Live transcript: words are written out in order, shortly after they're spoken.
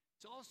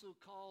It's also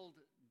called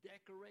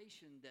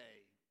Decoration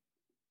Day.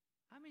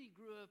 How many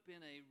grew up in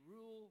a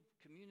rural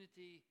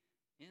community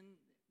in,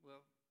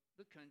 well,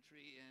 the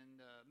country, and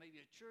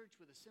maybe a church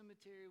with a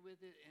cemetery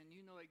with it, and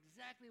you know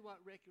exactly what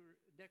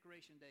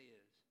Decoration Day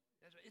is?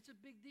 That's right. It's a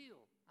big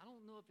deal. I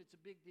don't know if it's a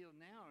big deal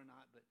now or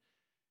not, but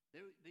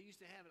they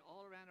used to have it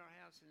all around our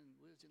house, and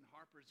we was in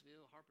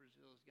Harpersville.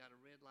 Harpersville's got a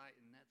red light,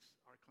 and that's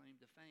our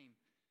claim to fame.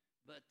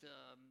 But,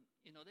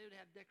 they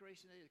would have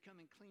Decoration Day to come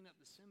and clean up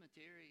the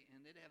cemetery,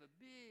 and they'd have a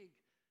big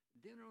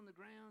dinner on the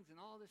grounds and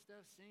all this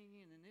stuff,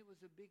 singing, and it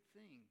was a big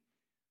thing.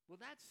 Well,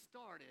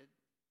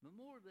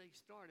 Memorial Day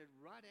started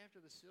right after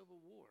the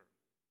Civil War.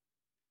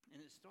 And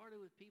it started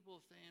with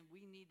people saying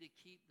we need to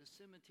keep the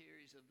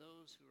cemeteries of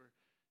those who are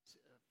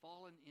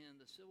fallen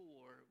in the Civil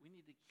War. We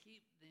need to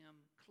keep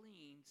them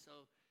clean.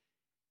 So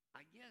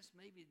I guess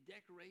maybe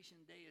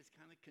Decoration Day is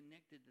kind of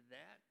connected to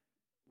that,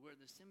 where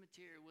the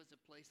cemetery was a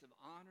place of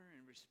honor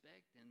and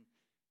respect, and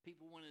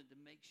people wanted to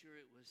make sure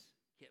it was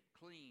kept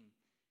clean.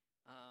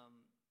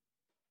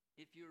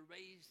 If you were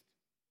raised,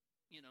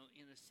 in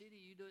a city,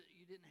 you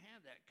didn't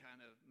have that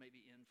kind of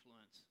maybe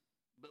influence.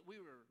 But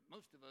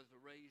most of us were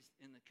raised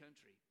in the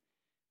country.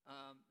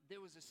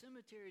 There was a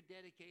cemetery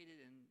dedicated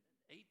in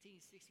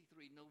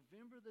 1863,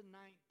 November the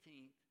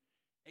 19th,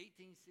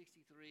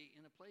 1863,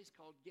 in a place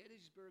called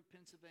Gettysburg,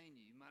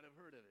 Pennsylvania. You might have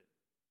heard of it.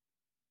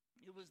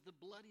 It was the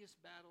bloodiest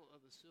battle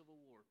of the Civil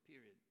War,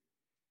 period.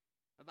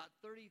 About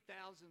 30,000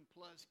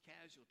 plus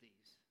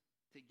casualties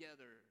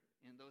together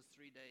in those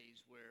 3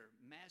 days, where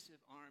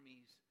massive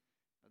armies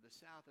of the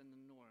South and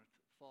the North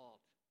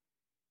fought.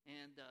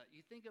 And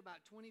you think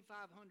about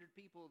 2,500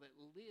 people that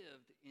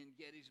lived in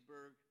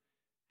Gettysburg.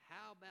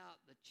 How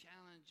about the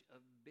challenge of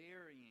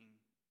burying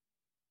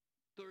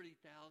 30,000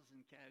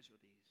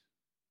 casualties?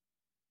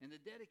 And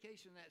the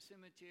dedication of that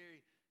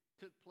cemetery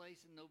took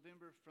place in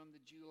November from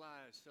the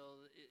July.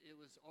 So it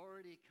was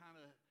already kind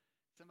of,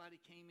 somebody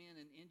came in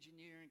and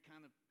engineering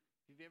kind of,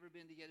 if you've ever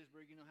been to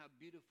Gettysburg, you know how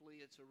beautifully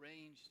it's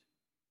arranged.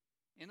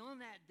 And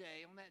on that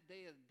day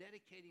of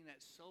dedicating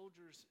that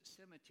soldiers'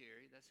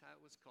 cemetery, that's how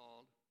it was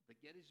called, the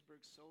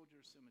Gettysburg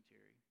Soldiers'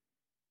 Cemetery,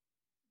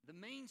 the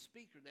main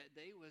speaker that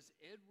day was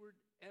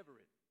Edward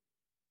Everett,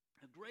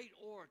 a great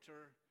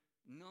orator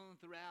known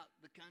throughout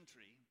the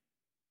country.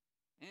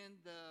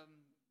 And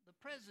the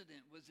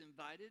president was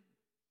invited.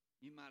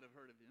 You might have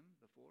heard of him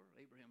before,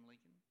 Abraham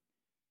Lincoln.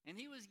 And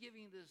he was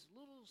giving this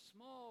little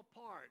small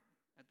part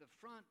at the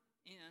front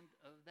end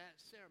of that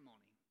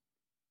ceremony.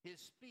 His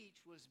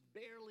speech was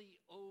barely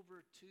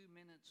over 2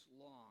 minutes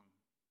long.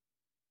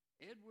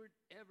 Edward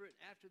Everett,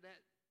 after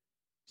that,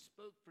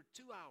 spoke for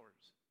 2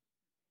 hours.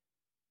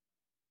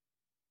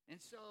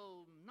 And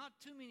so not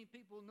too many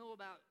people know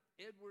about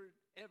Edward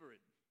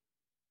Everett,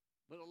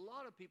 but a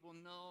lot of people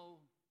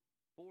know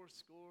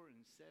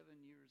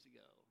 70 years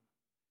ago.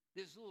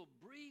 This little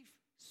brief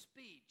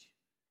speech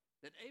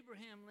that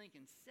Abraham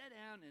Lincoln sat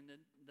down, and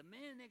the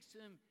man next to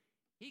him,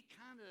 he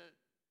kind of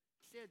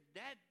said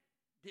that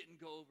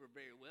didn't go over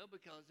very well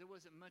because there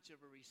wasn't much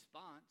of a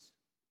response.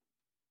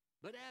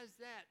 But as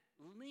that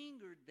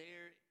lingered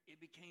there,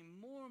 it became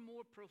more and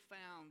more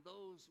profound,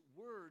 those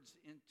words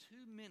in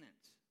 2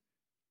 minutes,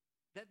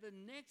 that the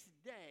next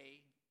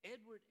day,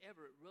 Edward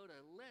Everett wrote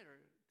a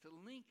letter to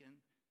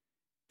Lincoln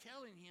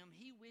telling him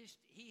he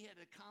wished he had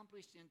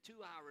accomplished in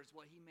 2 hours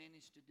what he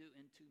managed to do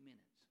in 2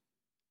 minutes.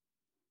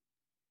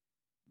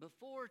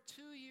 Before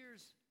 2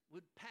 years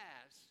would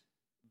pass,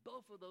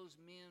 both of those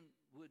men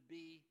would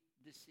be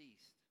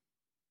deceased.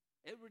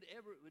 Edward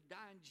Everett would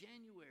die in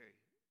January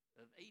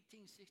of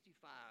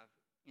 1865,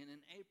 and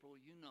in April,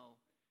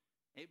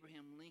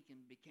 Abraham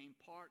Lincoln became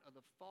part of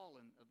the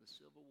fallen of the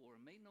Civil War.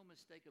 Make no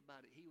mistake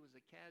about it, he was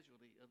a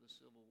casualty of the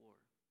Civil War.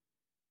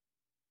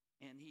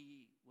 And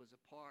he was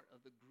a part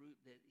of the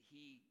group that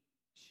he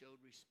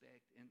showed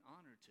respect and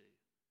honor to.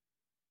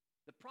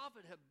 The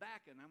prophet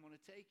Habakkuk, I'm going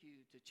to take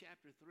you to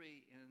chapter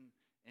 3,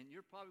 and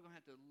you're probably going to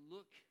have to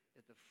look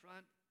at the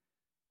front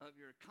of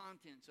your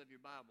contents of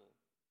your Bible.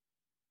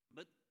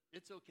 But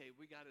it's okay.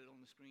 We got it on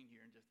the screen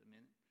here in just a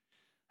minute.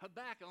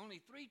 Habakkuk,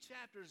 only 3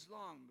 chapters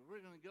long, but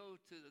we're going to go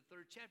to the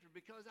 3rd chapter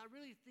because I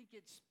really think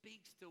it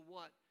speaks to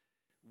what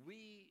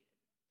we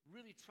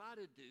really try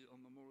to do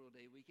on Memorial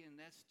Day weekend, and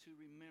that's to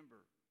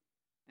remember.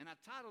 And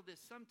I've titled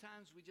this,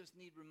 Sometimes We Just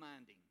Need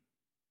Reminding.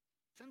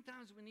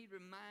 Sometimes we need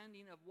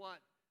reminding of what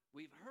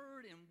we've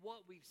heard and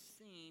what we've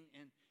seen.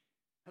 And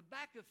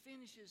Habakkuk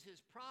finishes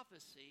his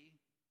prophecy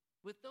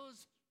with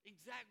those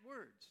exact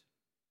words.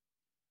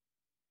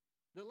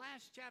 The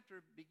last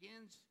chapter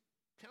begins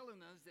telling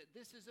us that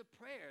this is a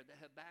prayer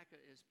that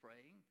Habakkuk is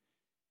praying.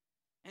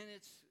 And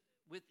it's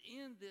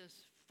within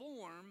this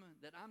form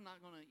that I'm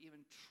not going to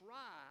even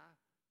try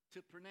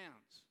to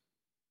pronounce.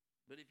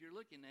 But if you're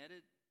looking at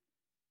it,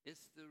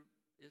 it's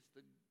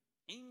the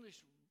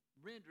English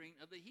rendering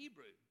of the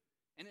Hebrew.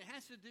 And it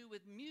has to do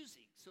with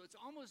music. So it's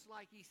almost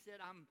like he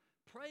said, I'm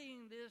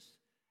praying this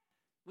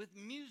with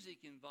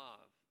music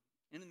involved,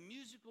 in a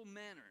musical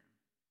manner.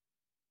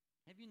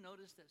 Have you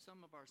noticed that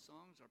some of our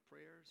songs are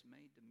prayers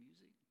made to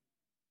music?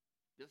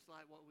 Just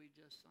like what we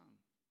just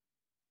sung.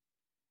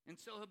 And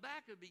so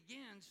Habakkuk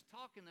begins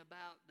talking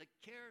about the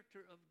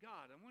character of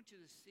God. I want you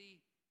to see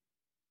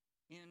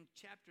in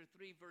chapter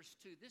 3, verse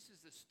 2. This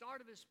is the start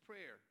of his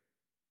prayer.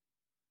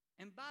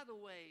 And by the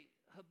way,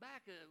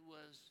 Habakkuk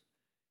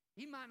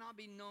he might not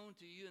be known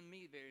to you and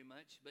me very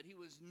much, but he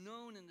was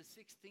known in the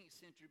 16th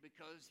century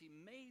because he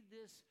made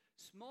this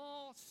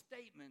small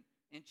statement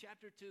in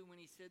chapter 2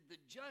 when he said, "The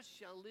just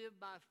shall live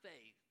by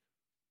faith."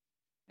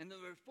 And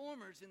the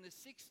reformers in the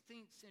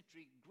 16th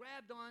century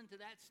grabbed on to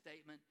that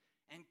statement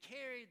and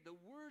carried the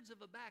words of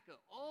Habakkuk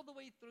all the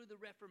way through the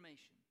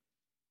Reformation.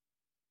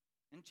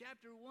 In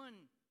chapter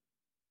 1,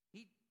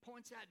 he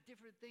points out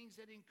different things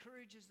that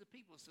encourages the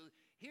people. So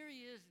here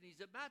he is, and he's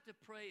about to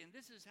pray, and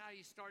this is how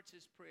he starts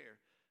his prayer.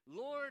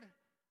 "Lord,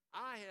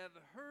 I have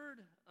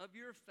heard of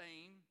your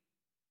fame.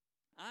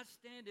 I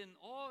stand in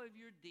awe of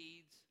your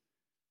deeds.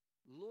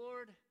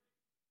 Lord,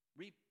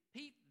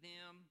 repeat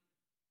them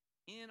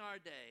in our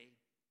day.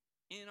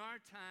 In our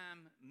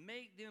time,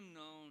 make them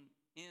known.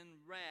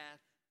 In wrath,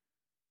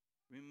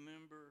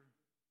 remember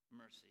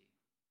mercy."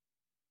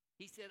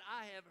 He said,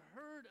 "I have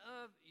heard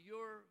of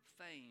your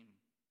fame."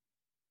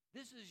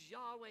 This is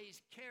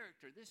Yahweh's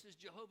character. This is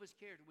Jehovah's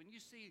character. When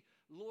you see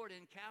Lord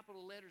in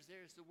capital letters,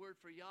 there's the word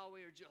for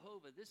Yahweh or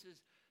Jehovah. This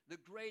is the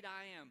great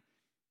I am.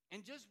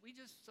 And we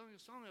just sung a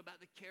song about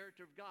the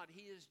character of God.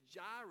 He is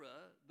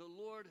Jireh, the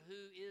Lord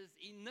who is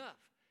enough.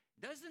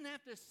 Doesn't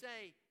have to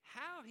say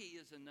how he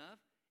is enough.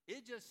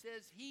 It just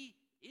says he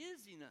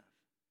is enough.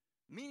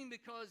 Meaning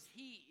because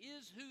he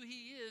is who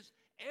he is,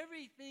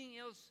 everything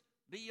else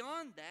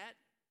beyond that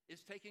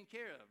is taken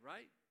care of,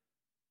 right?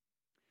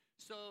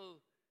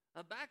 So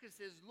Habakkuk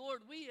says,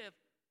 "Lord,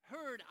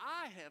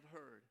 I have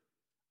heard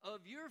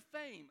of your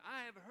fame.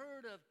 I have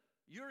heard of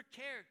your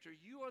character.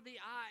 You are the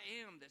I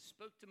am that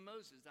spoke to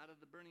Moses out of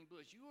the burning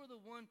bush. You are the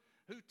one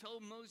who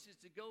told Moses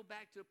to go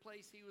back to a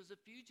place he was a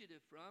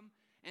fugitive from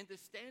and to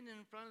stand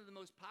in front of the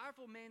most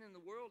powerful man in the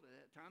world at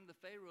that time, the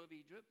Pharaoh of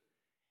Egypt,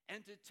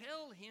 and to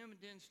tell him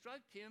and to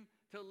instruct him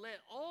to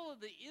let all of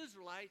the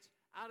Israelites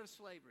out of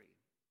slavery."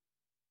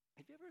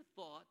 Have you ever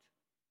thought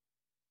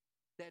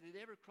that it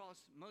ever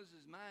crossed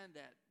Moses' mind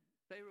that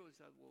Pharaoh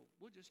said, "Well,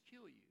 we'll just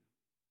kill you"?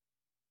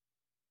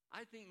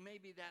 I think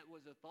maybe that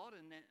was a thought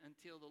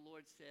until the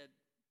Lord said,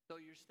 "Throw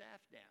your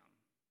staff down."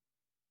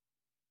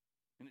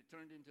 And it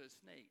turned into a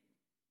snake.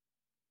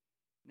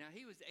 Now,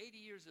 he was 80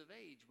 years of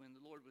age when the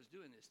Lord was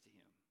doing this to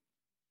him.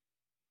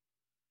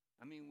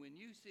 I mean, when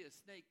you see a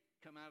snake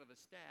come out of a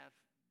staff,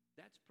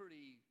 that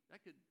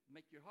could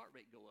make your heart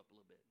rate go up a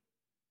little bit.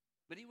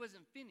 But he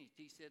wasn't finished.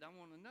 He said, "I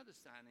want another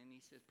sign." And he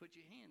says, "Put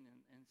your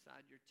hand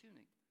inside your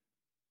tunic."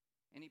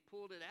 And he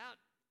pulled it out,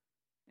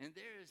 and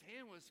there his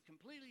hand was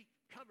completely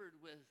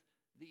covered with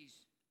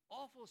these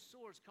awful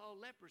sores called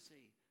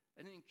leprosy,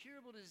 an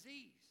incurable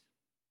disease.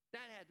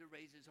 That had to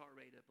raise his heart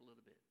rate up a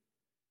little bit.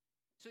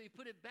 So he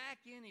put it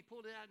back in, he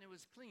pulled it out, and it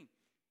was clean.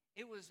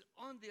 It was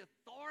on the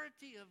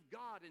authority of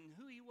God and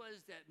who he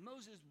was that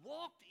Moses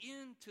walked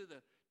into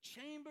the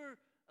chamber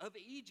of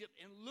Egypt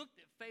and looked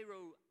at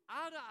Pharaoh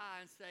eye to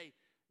eye and say,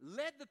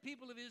 "Let the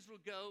people of Israel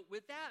go,"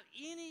 without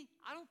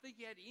I don't think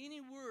he had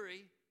any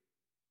worry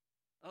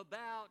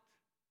about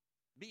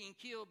being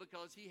killed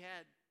because he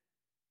had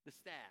the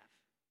staff.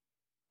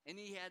 And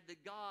he had the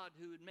God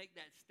who would make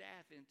that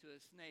staff into a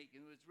snake.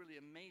 And it was really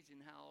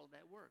amazing how all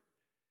that worked.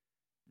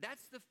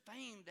 That's the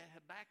fame that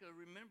Habakkuk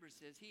remembers.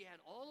 Says he had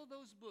all of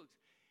those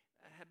books.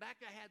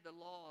 Habakkuk had the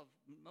law of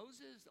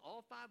Moses,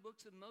 all 5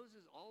 books of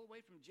Moses, all the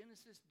way from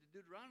Genesis to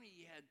Deuteronomy.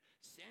 He had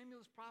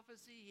Samuel's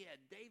prophecy. He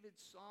had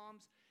David's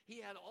Psalms. He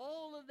had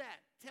all of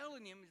that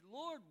telling him,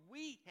 "Lord,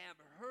 we have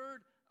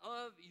heard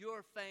of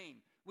your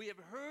fame. We have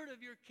heard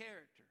of your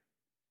character.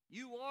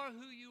 You are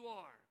who you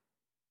are."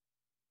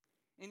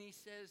 And he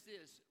says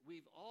this,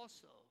 "We've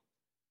also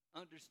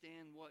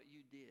understand what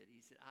you did."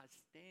 He said, "I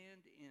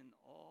stand in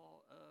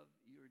awe of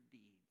your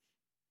deeds."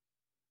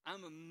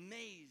 I'm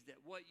amazed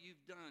at what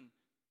you've done,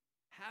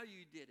 how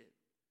you did it.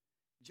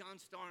 John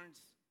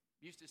Starnes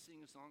used to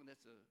sing a song,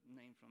 that's a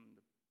name from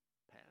the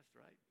past,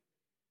 right?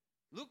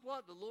 "Look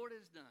what the Lord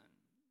has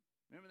done."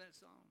 Remember that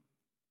song?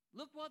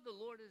 Look what the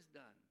Lord has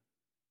done.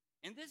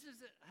 And this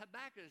is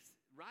Habakkuk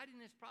writing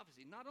this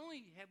prophecy. Not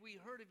only have we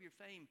heard of your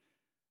fame,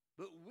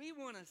 but we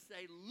want to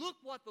say,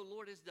 look what the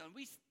Lord has done.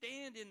 We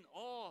stand in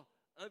awe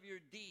of your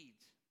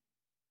deeds.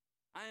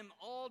 I am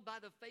awed by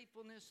the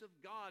faithfulness of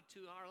God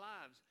to our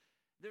lives.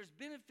 There's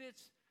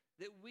benefits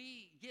that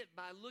we get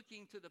by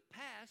looking to the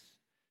past.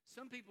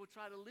 Some people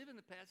try to live in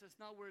the past. That's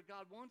not where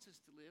God wants us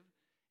to live.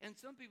 And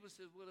some people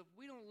say, well, if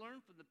we don't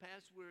learn from the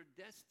past, we're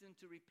destined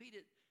to repeat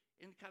it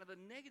in kind of a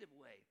negative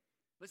way.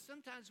 But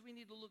sometimes we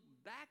need to look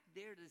back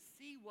there to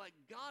see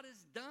what God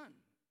has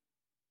done.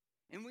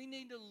 And we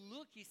need to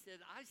look, he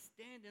said, I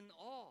stand in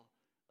awe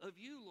of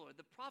you, Lord.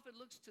 The prophet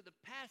looks to the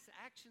past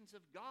actions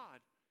of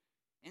God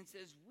and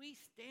says, we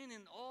stand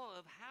in awe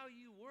of how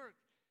you work.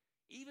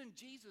 Even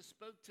Jesus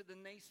spoke to the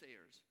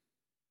naysayers.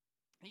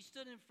 He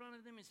stood in front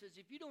of them and says,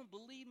 if you don't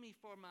believe me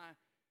for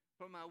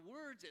my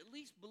words, at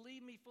least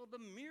believe me for the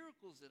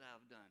miracles that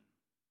I've done.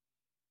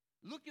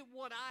 Look at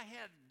what I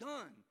have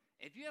done.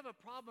 If you have a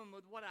problem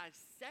with what I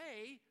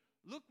say,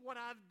 look what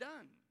I've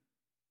done.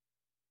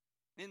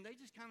 And they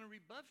just kind of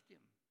rebuffed him.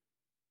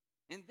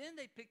 And then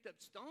they picked up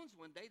stones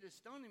one day to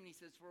stone him. And he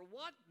says, for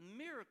what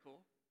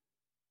miracle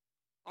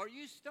are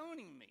you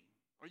stoning me?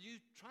 Are you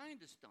trying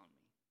to stone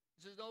me?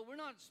 He says, no, we're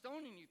not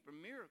stoning you for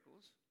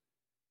miracles.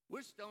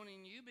 We're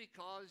stoning you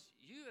because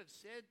you have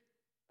said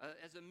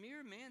as a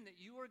mere man that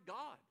you are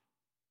God.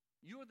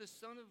 You are the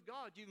Son of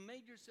God. You've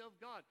made yourself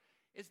God.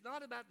 It's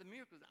not about the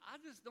miracles. I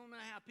just don't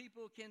know how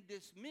people can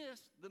dismiss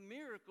the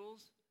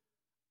miracles.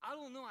 I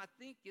don't know. I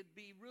think it'd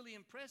be really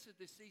impressive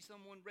to see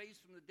someone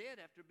raised from the dead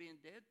after being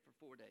dead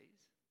for 4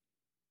 days.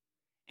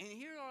 And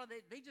here are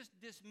they just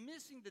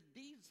dismissing the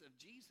deeds of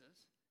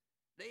Jesus.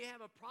 They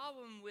have a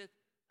problem with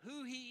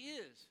who he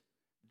is.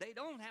 They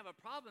don't have a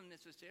problem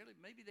necessarily.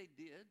 Maybe they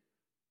did.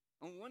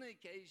 On one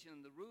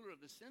occasion, the ruler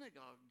of the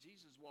synagogue,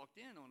 Jesus walked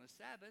in on a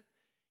Sabbath,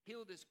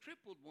 healed this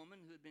crippled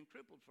woman who had been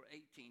crippled for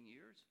 18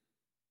 years.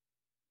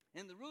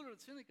 And the ruler of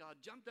the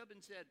synagogue jumped up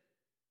and said,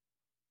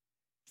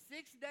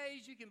 6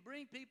 days you can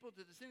bring people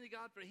to the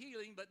synagogue for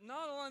healing, but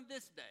not on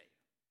this day.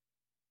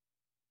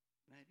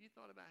 Now, have you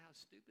thought about how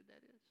stupid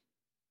that is?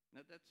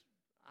 Now,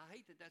 I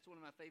hate that that's one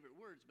of my favorite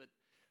words, but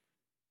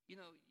you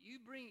know,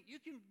 you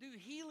can do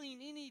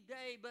healing any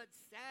day but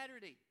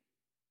Saturday,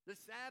 the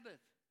Sabbath.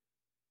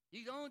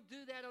 You don't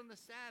do that on the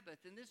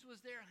Sabbath. And this was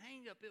their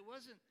hang-up. It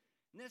wasn't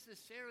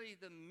necessarily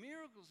the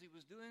miracles he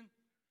was doing.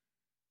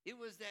 It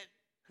was that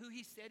who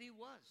he said he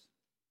was,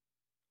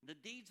 the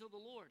deeds of the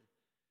Lord.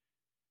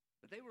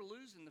 But they were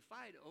losing the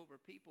fight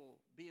over people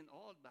being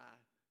awed by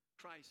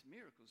Christ's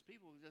miracles.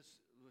 People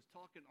just was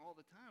talking all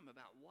the time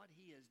about what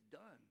he has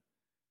done.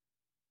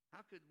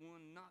 How could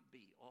one not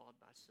be awed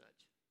by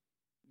such?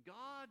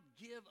 God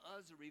give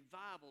us a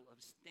revival of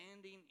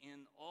standing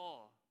in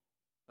awe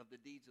of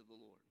the deeds of the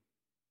Lord.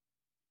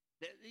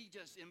 That he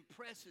just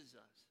impresses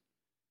us.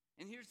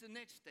 And here's the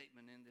next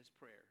statement in this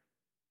prayer.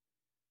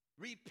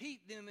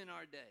 Repeat them in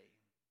our day.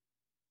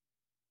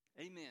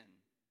 Amen.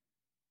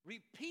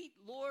 Repeat,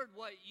 Lord,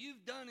 what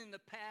you've done in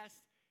the past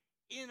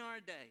in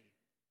our day.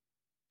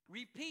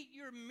 Repeat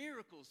your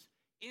miracles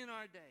in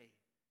our day.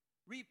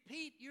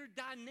 Repeat your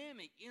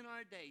dynamic in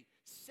our day.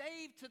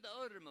 Save to the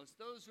uttermost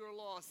those who are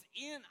lost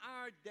in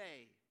our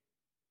day.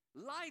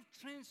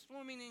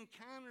 Life-transforming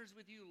encounters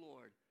with you,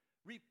 Lord.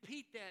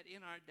 Repeat that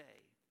in our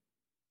day.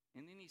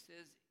 And then he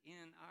says,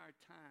 in our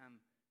time,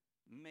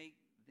 make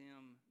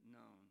them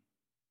known.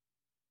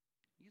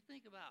 You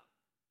think about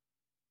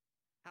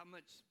how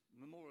much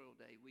Memorial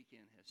Day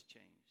weekend has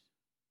changed.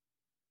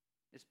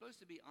 It's supposed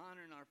to be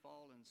honoring our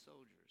fallen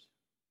soldiers.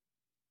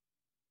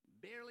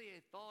 Barely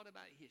a thought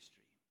about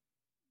history.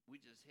 We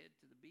just head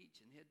to the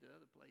beach and head to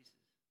other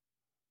places.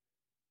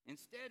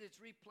 Instead, it's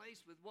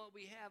replaced with what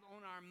we have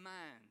on our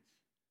minds.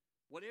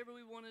 Whatever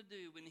we want to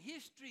do. When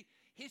history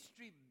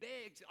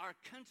begs, our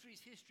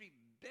country's history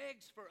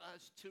begs for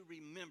us to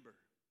remember.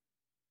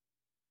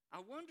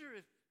 I wonder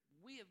if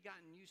we have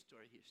gotten used to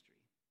our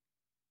history.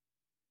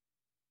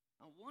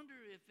 I wonder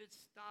if it's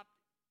stopped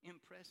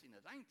impressing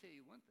us. I can tell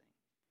you one thing.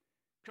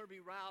 Kirby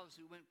Rouse,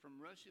 who went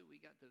from Russia,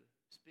 we got to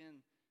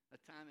spend a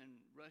time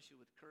in Russia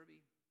with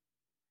Kirby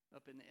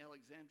up in the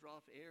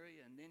Alexandrov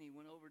area, and then he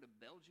went over to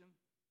Belgium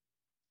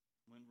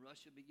when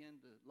Russia began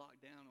to lock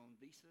down on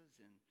visas,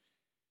 and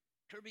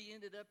Kirby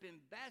ended up in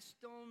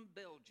Bastogne,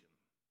 Belgium.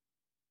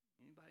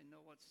 Anybody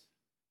know what's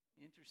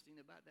interesting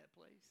about that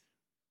place?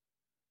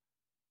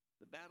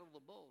 The Battle of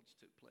the Bulge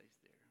took place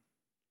there.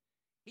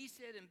 He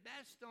said in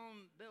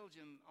Bastogne,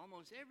 Belgium,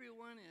 almost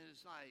everyone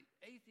is like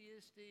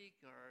atheistic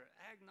or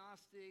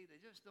agnostic. They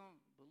just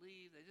don't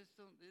believe. They just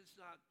don't, it's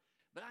not.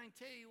 But I can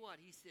tell you what,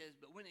 he says,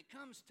 but when it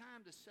comes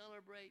time to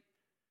celebrate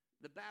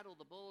the Battle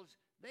of the Bulge,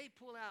 they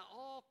pull out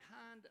all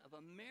kind of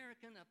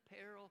American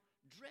apparel,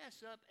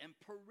 dress up, and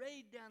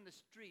parade down the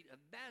street of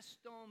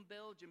Bastogne,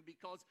 Belgium,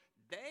 because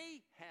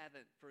they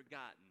haven't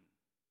forgotten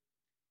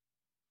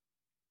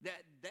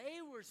that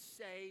they were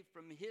saved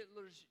from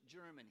Hitler's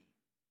Germany.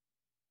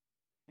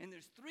 And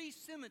there's 3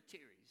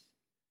 cemeteries,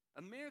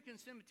 American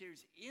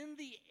cemeteries in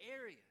the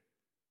area.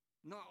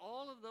 Not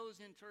all of those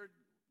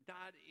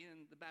died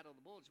in the Battle of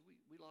the Bulge.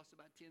 We lost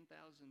about 10,000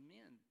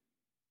 men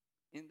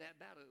in that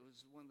battle. It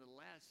was one of the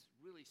last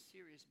really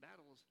serious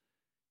battles.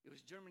 It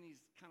was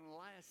Germany's kind of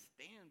last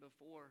stand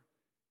before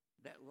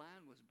that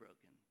line was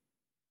broken.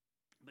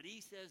 But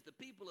he says the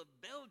people of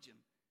Belgium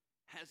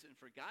hasn't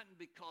forgotten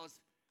because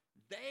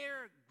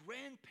their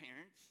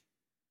grandparents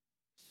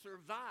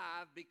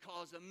survived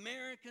because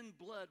American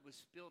blood was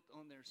spilt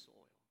on their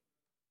soil.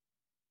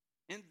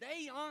 And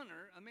they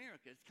honor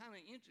America. It's kind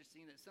of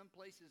interesting that some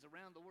places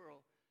around the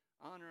world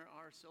honor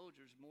our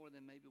soldiers more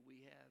than maybe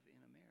we have in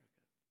America,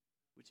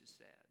 which is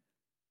sad.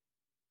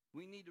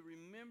 We need to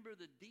remember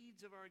the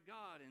deeds of our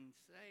God and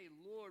say,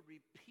 Lord,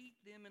 repeat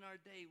them in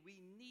our day. We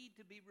need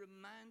to be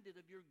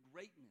reminded of your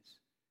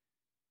greatness.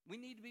 We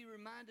need to be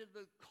reminded of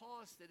the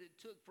cost that it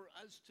took for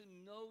us to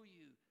know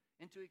you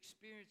and to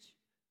experience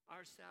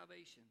our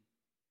salvation.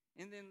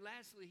 And then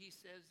lastly, he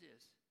says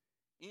this,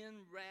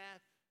 in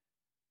wrath,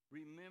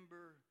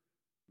 remember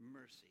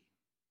mercy.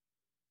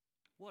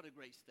 What a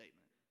great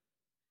statement.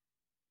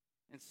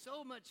 And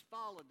so much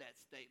followed that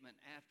statement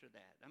after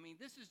that. I mean,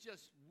 this is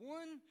just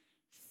one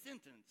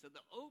sentence of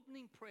the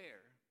opening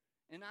prayer.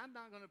 And I'm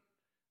not going to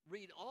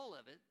read all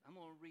of it. I'm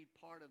going to read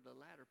part of the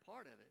latter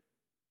part of it.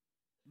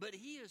 But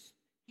he is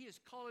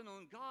calling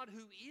on God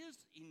who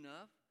is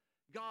enough,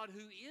 God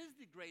who is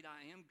the great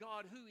I am,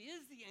 God who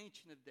is the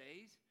Ancient of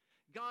Days,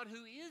 God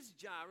who is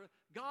Jireh,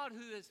 God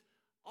who is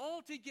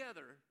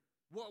altogether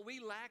what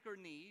we lack or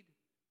need.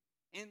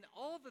 And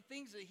all the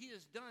things that he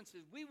has done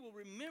says we will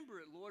remember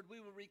it, Lord. We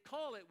will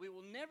recall it. We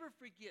will never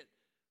forget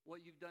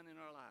what you've done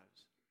in our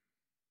lives.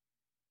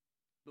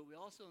 But we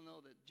also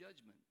know that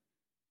judgment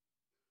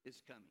is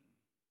coming.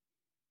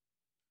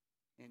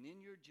 And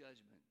in your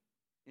judgment,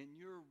 in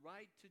your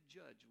right to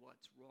judge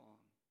what's wrong,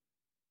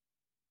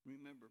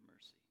 remember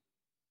mercy.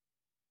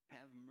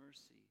 Have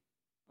mercy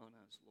on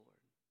us, Lord.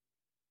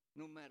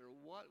 No matter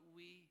what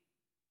we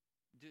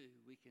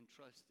do, we can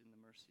trust in the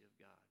mercy of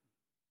God,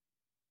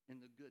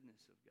 in the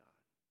goodness of God.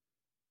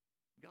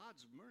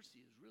 God's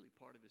mercy is really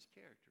part of his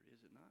character,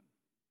 is it not?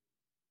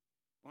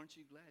 Aren't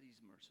you glad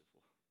he's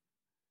merciful?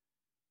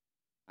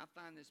 I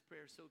find this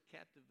prayer so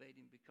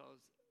captivating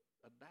because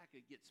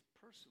Habakkuk gets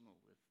personal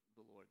with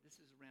the Lord. This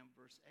is around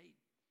verse 8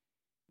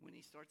 when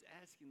he starts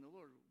asking the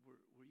Lord,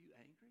 were you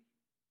angry?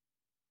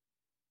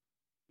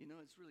 You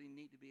know, it's really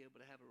neat to be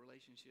able to have a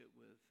relationship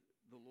with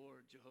the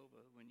Lord,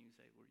 Jehovah, when you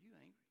say, were you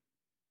angry?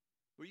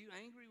 Were you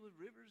angry with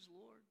rivers,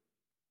 Lord?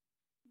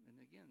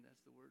 And again,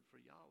 that's the word for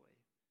Yahweh.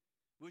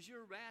 Was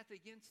your wrath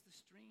against the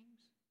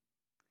streams?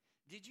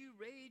 Did you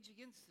rage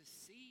against the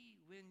sea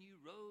when you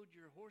rode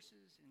your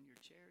horses and your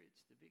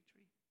chariots to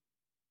victory?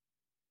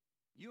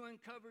 You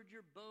uncovered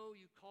your bow,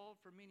 you called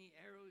for many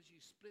arrows,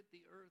 you split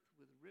the earth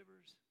with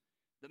rivers.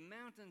 The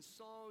mountains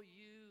saw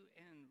you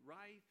and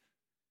writhed.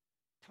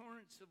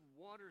 Torrents of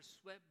water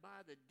swept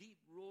by, the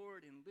deep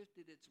roared and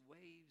lifted its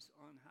waves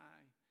on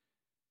high.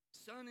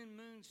 Sun and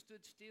moon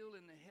stood still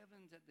in the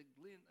heavens at the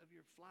glint of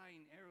your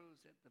flying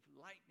arrows, at the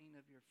lightning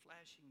of your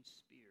flashing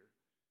spear.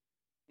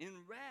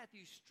 In wrath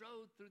you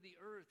strode through the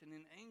earth, and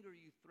in anger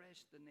you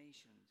threshed the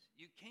nations.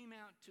 You came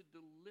out to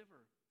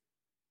deliver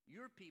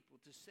your people,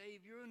 to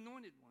save your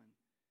anointed one.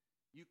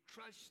 You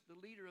crushed the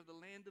leader of the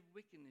land of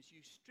wickedness.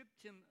 You stripped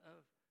him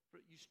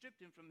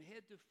from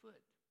head to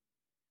foot.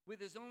 With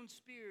his own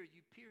spear,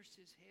 you pierced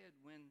his head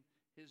when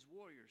his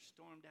warriors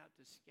stormed out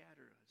to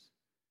scatter us,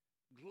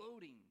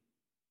 gloating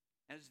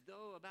as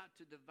though about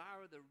to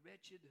devour the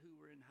wretched who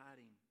were in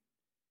hiding.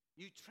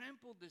 You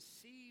trampled the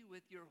sea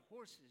with your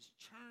horses,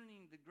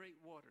 churning the great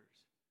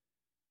waters.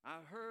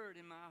 I heard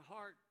and my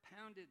heart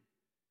pounded.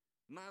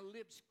 My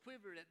lips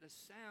quivered at the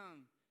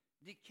sound.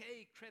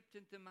 Decay crept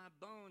into my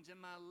bones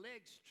and my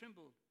legs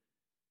trembled.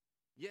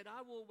 Yet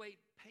I will wait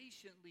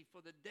patiently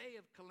for the day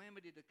of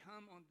calamity to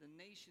come on the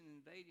nation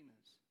invading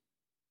us.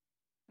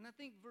 And I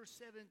think verse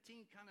 17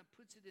 kind of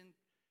puts it in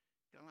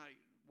kind of like,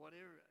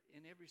 whatever,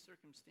 in every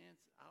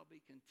circumstance, I'll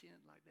be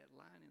content, like that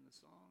line in the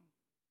song.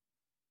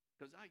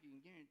 Because I can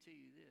guarantee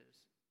you this.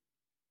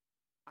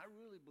 I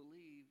really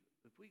believe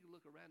if we can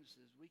look around us,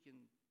 we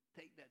can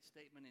take that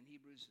statement in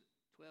Hebrews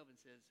 12 and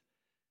says,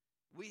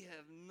 we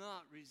have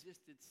not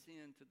resisted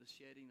sin to the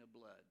shedding of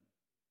blood.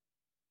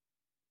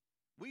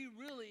 We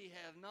really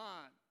have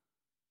not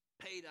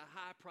paid a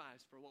high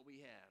price for what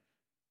we have.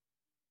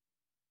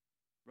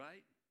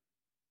 Right?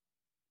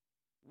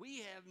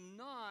 We have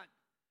not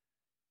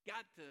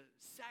got to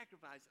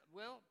sacrifice.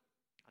 Well,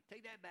 I'll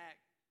take that back,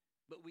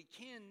 but we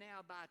can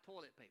now buy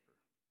toilet paper.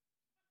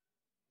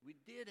 We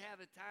did have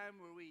a time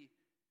where we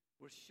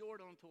were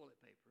short on toilet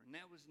paper, and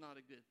that was not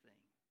a good thing.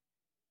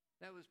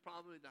 That was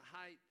probably the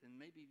height, and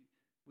maybe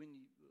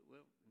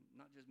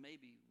not just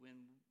maybe,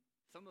 when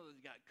some of us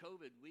got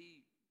COVID,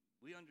 we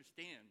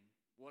understand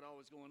what all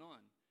was going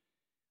on.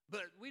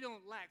 But we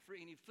don't lack for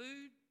any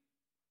food.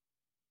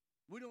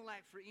 We don't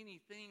lack for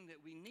anything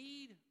that we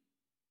need.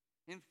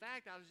 In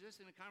fact, I was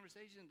just in a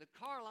conversation, the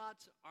car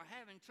lots are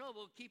having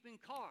trouble keeping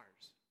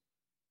cars.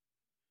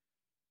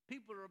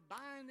 People are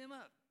buying them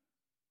up.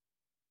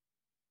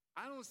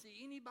 I don't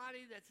see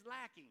anybody that's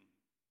lacking.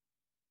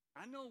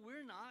 I know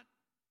we're not.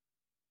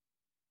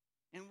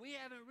 And we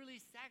haven't really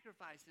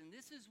sacrificed. And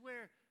this is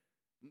where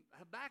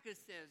Habakkuk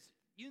says,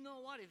 you know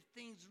what, if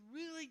things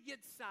really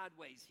get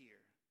sideways here,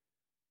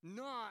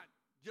 not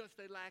just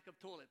a lack of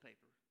toilet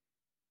paper,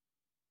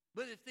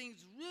 but if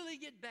things really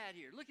get bad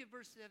here, look at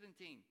verse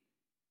 17.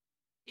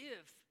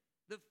 If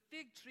the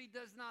fig tree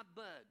does not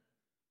bud,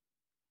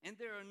 and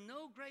there are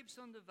no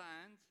grapes on the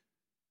vines,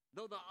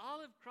 though the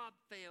olive crop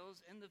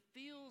fails, and the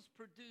fields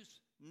produce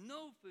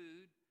no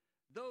food,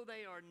 though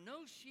there are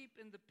no sheep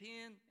in the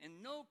pen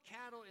and no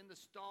cattle in the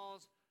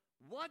stalls,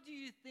 what do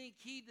you think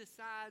he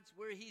decides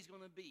where he's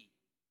going to be?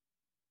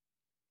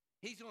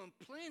 He's going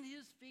to plant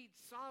his feet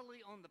solidly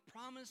on the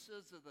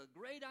promises of the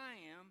great I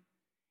am.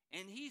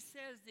 And he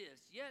says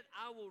this, yet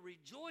I will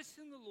rejoice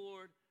in the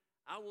Lord.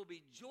 I will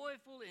be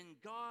joyful in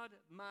God,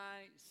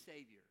 my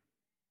Savior.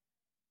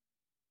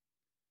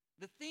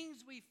 The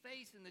things we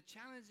face and the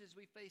challenges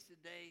we face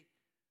today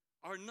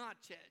are not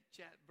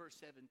verse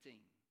 17.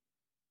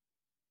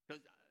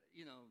 Because,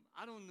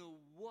 I don't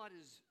know what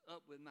is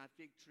up with my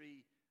fig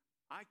tree.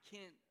 I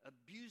can't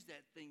abuse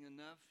that thing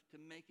enough to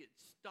make it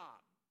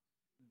stop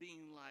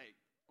being like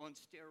on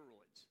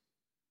steroids.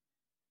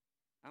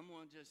 I'm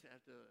going to just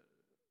have to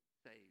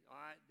say, all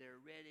right, they're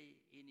ready.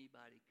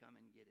 Anybody come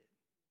and get it.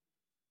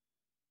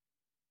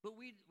 But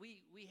we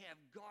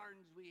have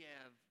gardens, we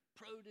have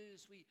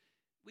produce, we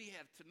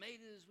have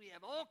tomatoes, we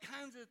have all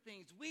kinds of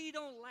things. We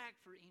don't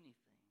lack for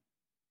anything.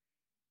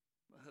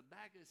 But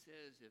Habakkuk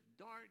says, if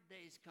dark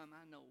days come,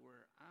 I know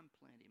where I'm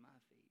planting my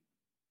feet.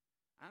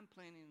 I'm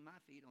planting my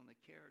feet on the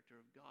character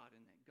of God,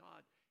 and that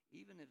God,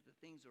 even if the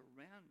things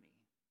around me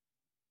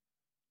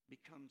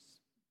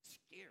becomes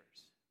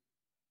scarce,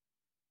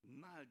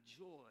 my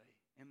joy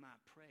and my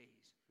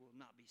praise will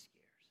not be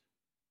scarce.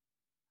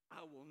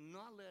 I will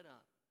not let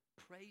up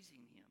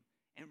praising him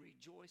and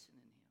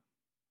rejoicing in him.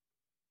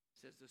 It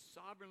says, the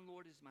sovereign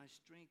Lord is my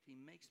strength. He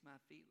makes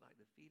my feet like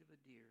the feet of a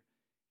deer.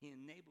 He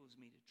enables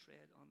me to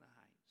tread on the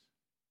heights.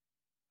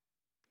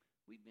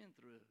 We've been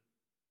through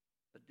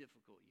a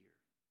difficult year,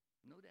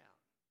 no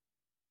doubt.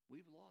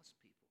 We've lost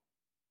people.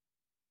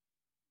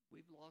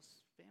 We've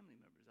lost family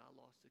members. I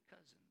lost a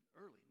cousin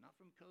early, not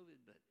from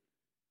COVID, but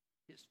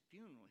his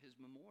funeral, his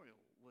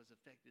memorial was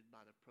affected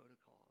by the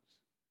protocols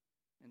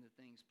and the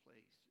things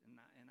placed. And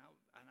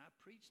I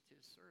preached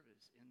his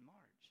service in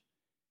March.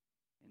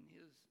 And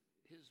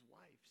his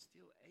wife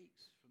still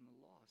aches from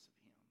the loss of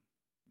him,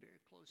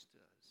 very close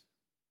to us.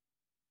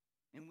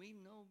 And we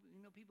know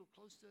people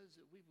close to us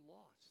that we've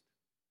lost.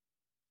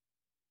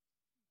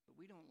 But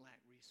we don't lack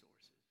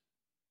resources.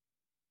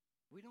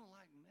 We don't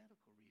lack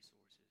medical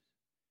resources.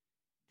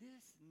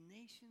 This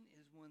nation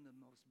is one of the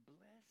most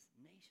blessed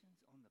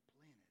nations on the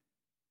planet.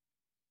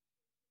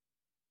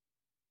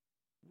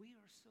 We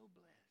are so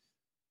blessed.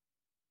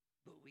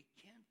 But we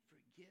can't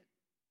forget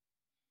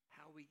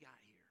how we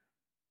got here.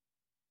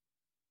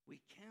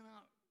 We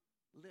cannot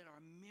let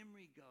our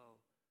memory go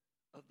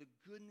of the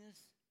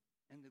goodness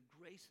and the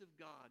grace of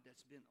God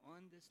that's been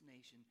on this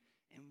nation.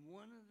 And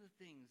one of the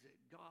things that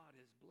God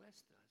has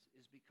blessed us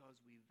is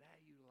because we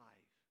value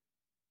life.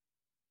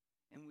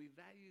 And we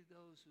value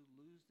those who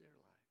lose their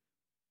life.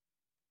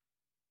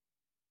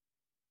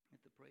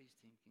 If the praise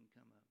team can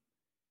come up.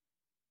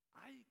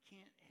 I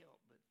can't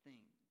help but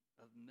think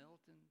of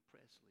Melton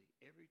Presley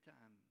every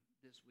time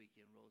this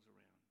weekend rolls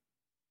around.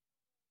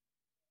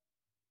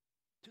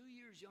 2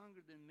 years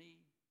younger than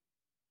me.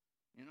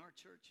 In our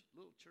church,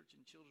 little church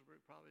in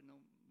Childersburg, probably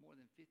no more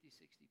than 50,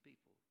 60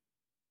 people.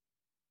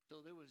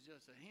 So there was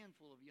just a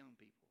handful of young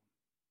people.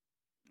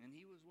 And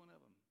he was one of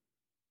them.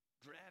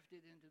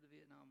 Drafted into the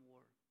Vietnam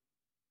War.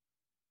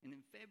 And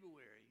in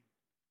February,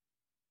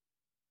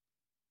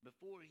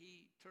 before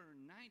he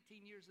turned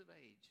 19 years of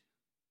age,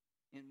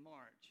 in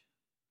March,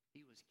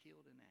 he was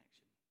killed in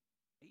action.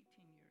 18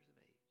 years of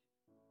age.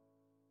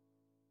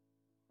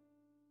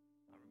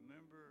 I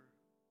remember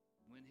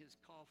when his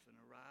coffin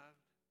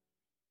arrived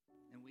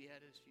and we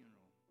had his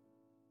funeral.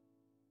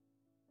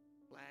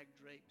 Flag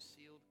draped,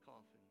 sealed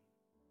coffin.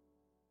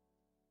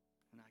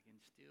 And I can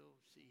still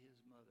see his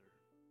mother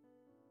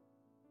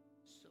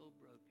so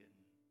broken,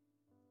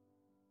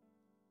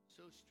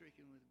 so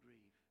stricken with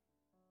grief.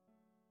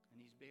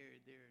 And he's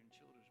buried there in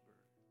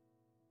Childersburg.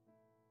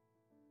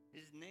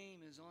 His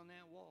name is on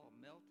that wall,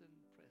 Melton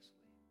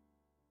Presley.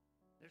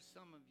 There's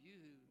some of you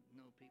who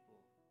know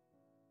people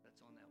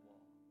that's on that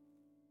wall.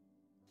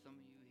 Some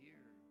of you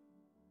here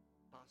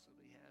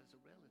possibly has a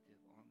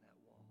relative on that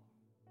wall.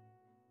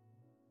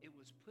 It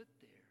was put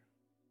there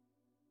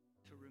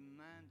to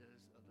remind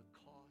us of the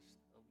cost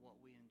of what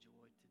we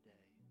enjoy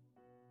today.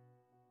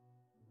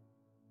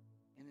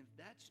 And if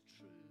that's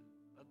true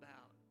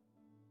about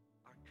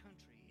our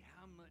country,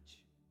 how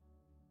much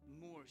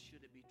more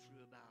should it be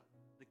true about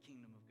the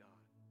kingdom of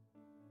God?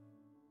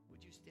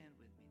 Would you stand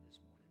with me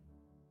this morning?